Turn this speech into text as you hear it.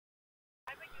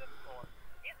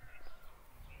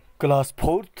Class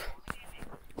 4th,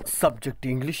 subject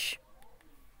English,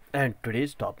 and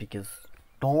today's topic is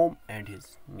Tom and his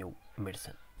new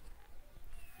medicine.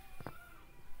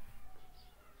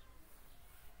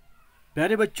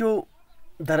 प्यारे बच्चों,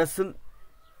 दरअसल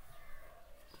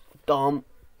Tom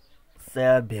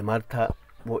शायद बीमार था।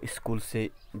 वो स्कूल से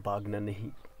भागना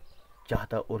नहीं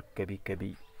चाहता और कभी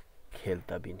कभी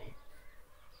खेलता भी नहीं।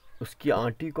 उसकी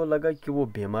आंटी को लगा कि वो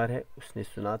बीमार है। उसने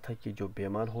सुना था कि जो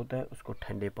बीमार होता है उसको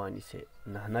ठंडे पानी से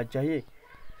नहाना चाहिए।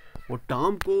 वो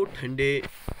टॉम को ठंडे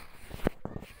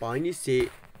पानी से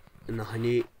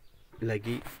नहाने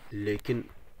लगी, लेकिन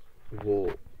वो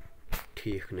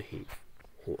ठीक नहीं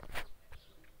हुआ।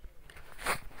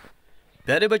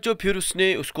 प्यारे बच्चों, फिर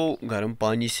उसने उसको गर्म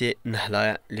पानी से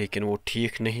नहलाया, लेकिन वो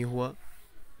ठीक नहीं हुआ।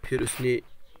 फिर उसने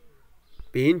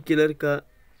पेन किलर का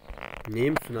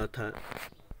नेम सुना था।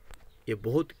 ये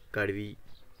बहुत कड़वी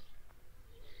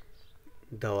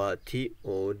दवा थी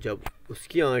और जब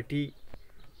उसकी आंटी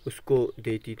उसको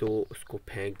देती तो वो उसको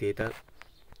फेंक देता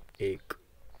एक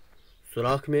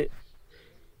सुराख में।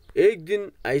 एक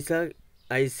दिन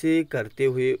ऐसे करते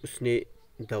हुए उसने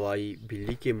दवाई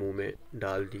बिल्ली के मुंह में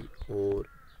डाल दी और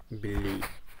बिल्ली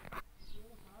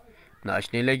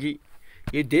नाचने लगी।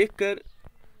 ये देखकर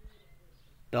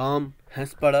टॉम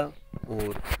हंस पड़ा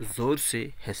और ज़ोर से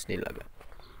हंसने लगा।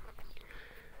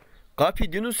 काफ़ी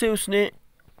दिनों से उसने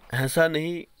हंसा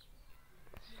नहीं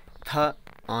था।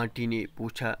 आंटी ने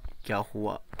पूछा क्या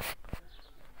हुआ।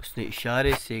 उसने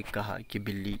इशारे से कहा कि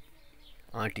बिल्ली।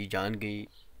 आंटी जान गई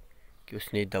कि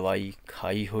उसने दवाई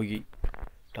खाई होगी।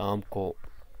 टॉम को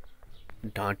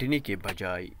डांटने के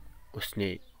बजाय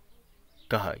उसने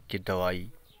कहा कि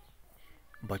दवाई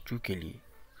बच्चों के लिए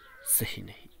सही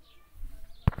नहीं।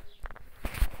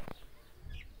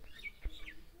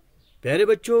 प्यारे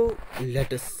बच्चों,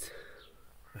 let us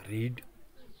read.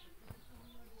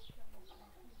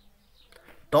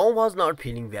 Tom was not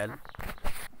feeling well.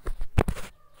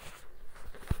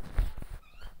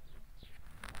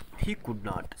 He could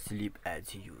not sleep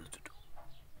as he used to.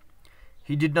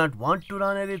 He did not want to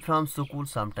run away from school.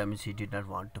 Sometimes he did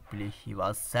not want to play. He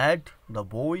was sad. The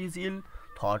boy is ill,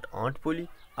 thought Aunt Polly.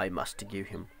 I must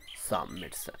give him some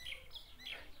medicine.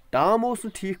 Tom was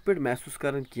not ठीक पे महसूस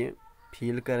करन किए,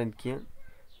 feel करन किए।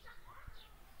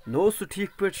 No सु ठीक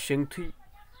पे शिंगथी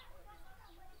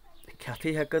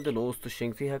खेथी हेकन तो nose तो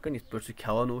शिंगथी हेकन इस पर से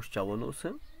खेवन ओस चवन ओस।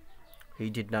 He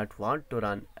did not want to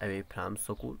run away from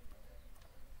school.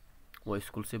 वो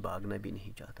स्कूल से भागना भी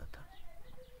नहीं चाहता था।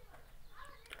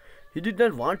 He did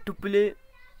not want to play.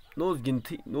 Nose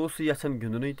गिनथी nose यसन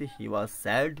गिंदुन ते। He was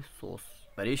sad. सोस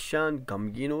परेशान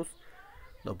गमगीन ओस।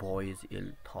 The boy is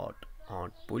ill, thought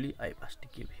Aunt Polly. I must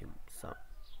give him some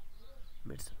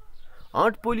medicine.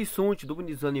 Aunt पोली सोच दोपन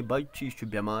यह जन यह बच्चे यह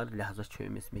बेमार, लिहाजा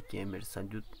अमिस मे कह मेडिसन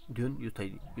दिन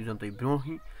युन तुम ब्रोह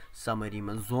समरी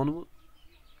मन जोनव।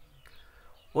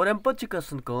 और अम पे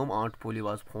गसन aunt poli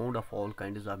was found of all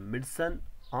kinds of medicine.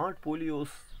 Aunt पोली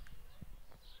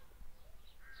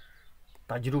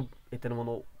तजुर्ब यन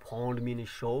वनो फाउंड मीन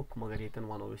शौक, मगर यन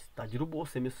वनो तजुर्ब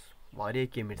अमिस वारिया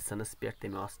कह मेडिसनस पे।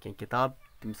 तम कह किताब,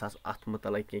 तमिस अत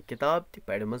मुतल कह किताब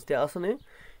पढ़म त।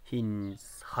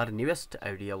 Her newest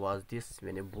idea was this: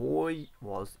 when a boy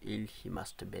was ill, he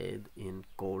must bathe in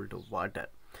cold water.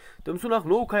 तम सुन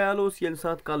नो ख्याल ये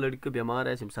सात कह लड़क बेमार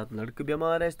यम सात लड़क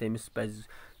बेमार तमिस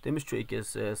तमिस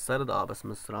अकिस सर्द आबस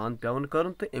मज स्रान पेवन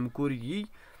कर। तो अम कोर यी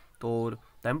तौर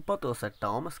तम पे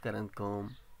टॉमस कर।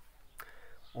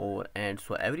 And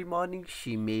so every morning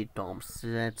she made Tom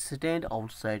stand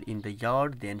outside in the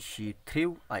yard. Then she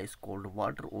threw ice cold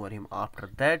water over him. After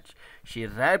that she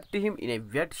wrapped him in a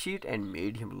wet sheet and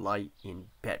made him lie in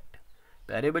bed.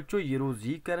 प्यारे बच्चों, ये रोज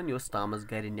यी कर तामस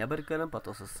गर नबर कर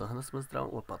पे सहनस मज त्रावन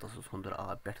और पे हुंदर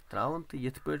आब पे त्रावन। तो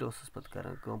ये पे पे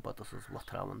पे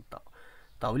वथरावन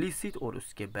तवली सत और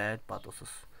उसके बाद पे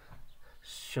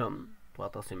शम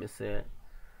पे अमिस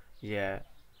यह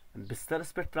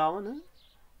बिस्तरस पे त्रावन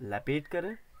लपेट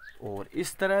करें। और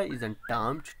इस तरह इजन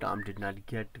Tom did not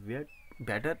get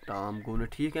better. Tom गो न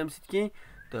ठीक अम कह,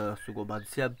 तो सह गो बद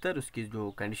से अबतर। उसकी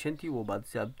जो कंडीशन थी वो बद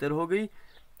से अबतर हो गई।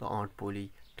 तो aunt poli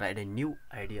tried a new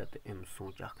idea. तो अम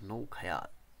सोच नो ख्याल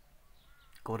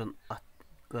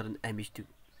करन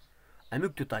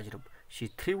अमुक तजुर्ब। She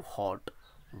threw hot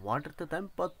water. तो तम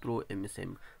पे त्रो अमिस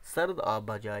सर्द आब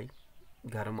बजाय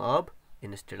गर्म आब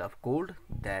instead of cold.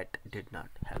 That did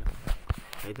not help.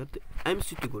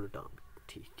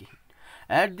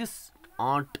 At this,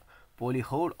 Aunt Polly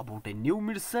heard about a new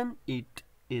medicine.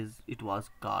 It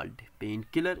was called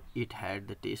painkiller. It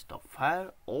had the taste of fire.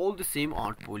 All the same,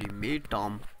 Aunt Polly made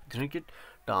Tom drink it.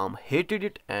 Tom hated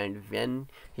it, and when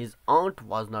his aunt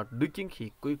was not looking,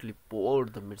 he quickly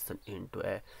poured the medicine into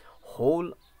a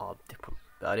whole of the food.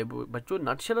 प्यारे बच्चों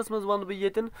नटशेलस मज one बह ये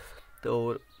तो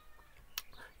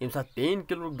ये सात pain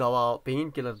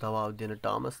killer दवा दिन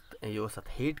टॉमस यह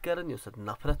हेट कर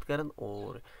नफरत कर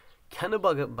और खेन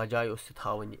बजाय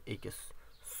थवन अकिस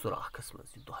सुराखस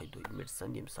मज दुह दुह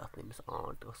मेडिसन ये सात अमिस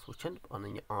आंट वुचान पन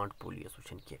यह आंट पोली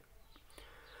वुचान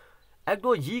कह अक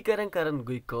दह यी करन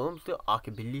गई कम तो अख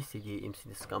बिल्ली से गई अम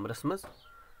सिंदिस कमरस मज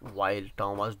while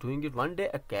Tom was doing it. One day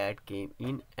a cat came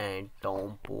in and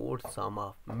Tom poured some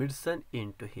of medicine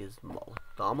into his mouth.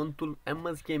 Tomon tul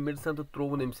emmaz ke medicine to throw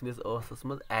him in his asas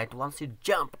maz. At once it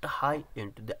jumped high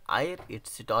into the air.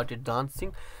 It started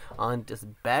dancing on its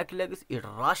back legs.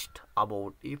 It rushed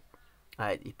about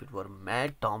as if it were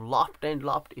mad. Tom laughed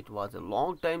and laughed. It was a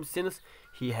long time since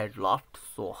he had laughed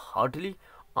so heartily.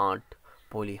 Aunt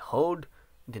Polly heard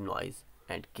the noise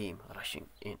and came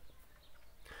rushing in.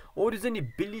 और यह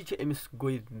बिल्ली अमिस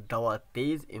गई दवा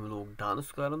तेज अम लोग dance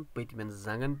कर पतमें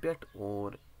जंगन पे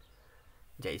और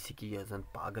जैसे कि यह जन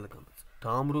पागल गम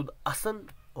टाम रूद असन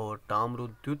और टाम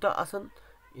रूद तूता असन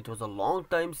it was a long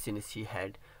time since he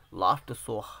had laughed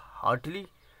so heartily.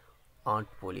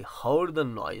 Aunt Polly heard the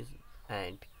noise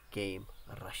and came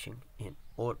rushing in.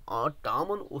 और Aunt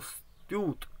Tomon उस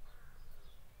त्यूत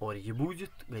और यह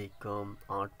बूझित गई कम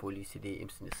आंट पोली सीधे अम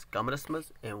सिंदिस कमरस मज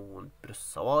एम वोन प्रिस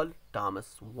सवाल Thomas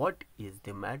what is the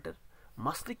matter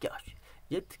मसले क्या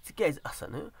ये क्या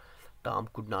असन Tom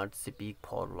could not speak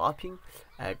for laughing.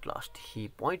 At last he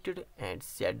pointed and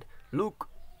said, look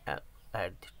at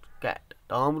the cat.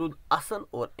 Tom rude असन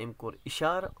और अम कोर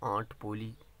इशार आंट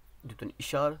पोली दितुन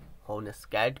इशार होनस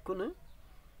कैट कुन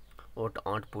और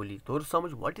आंट पोली तोर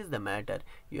समझ what is the matter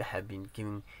you have been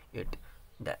giving it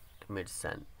that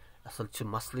medicine. असल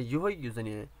मसले यह जन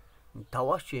यह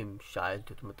दवा शायद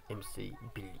दितमुत अमसे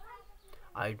बिल्ली.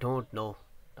 I don't know,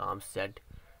 Tom said,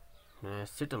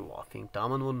 still laughing.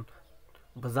 Tomon वोन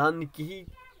बजान कहीं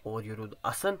और यह रूद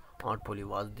असन. Aunt Polly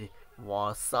was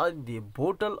the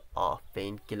bottle of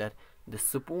painkiller, the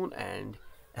spoon and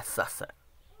a saucer.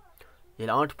 ये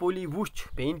Aunt Polly वुच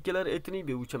painkiller इतनी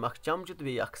बे वुचम अख चमच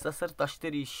बे अख ससर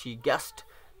तश्तरी she guessed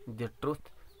the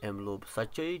truth. Um lobe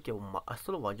सच्चाई कि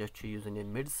असल वजह यह जन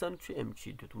मेडिसन अम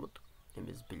दितमुत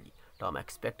अमिस बिल्ली. Tom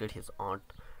expected his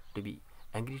aunt to be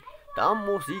angry. Tom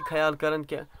ओस यह ख्याल करन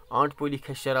कि Aunt Polly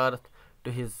खे शरारत.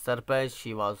 To his surprise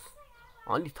she was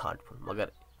only thoughtful.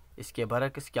 मगर इसके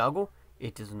बरक्स क्या गो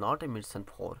it is not a medicine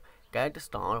for cats.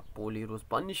 Aunt Polly रोज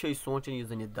पन्नी शे सोचन यह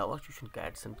जन दवा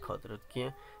कैट्सन खतर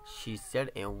कह. She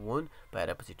said and won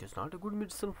perhaps it is not a good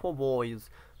medicine for boys.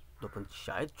 दोपन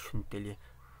शायद तेल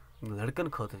लड़कन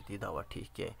खतर ती दवा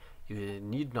ठीक है. You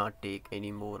need not take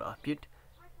any more of it,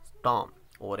 Tom.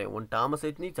 और वोन Tomस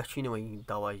इतनी चे वही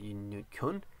दवा यह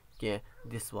खन कह.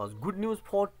 This was good news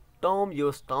for Tom.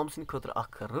 यह Tom सद खतर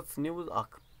अख रच न्यूज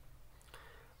अख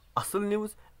असल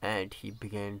news and he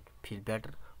began to feel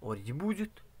better. और यह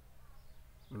बूझित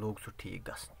लोग सो ठीक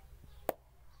गसन.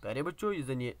 प्यारे बच्चों यह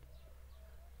जन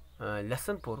यह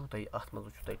लेसन पोरो तुम अत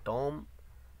मज वो Tom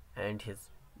and his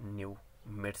new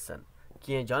medicine.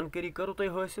 क्या जानकारी करो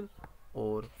तुम हासिल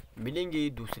और मिलेंगे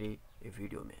दूसरे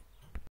वीडियो में.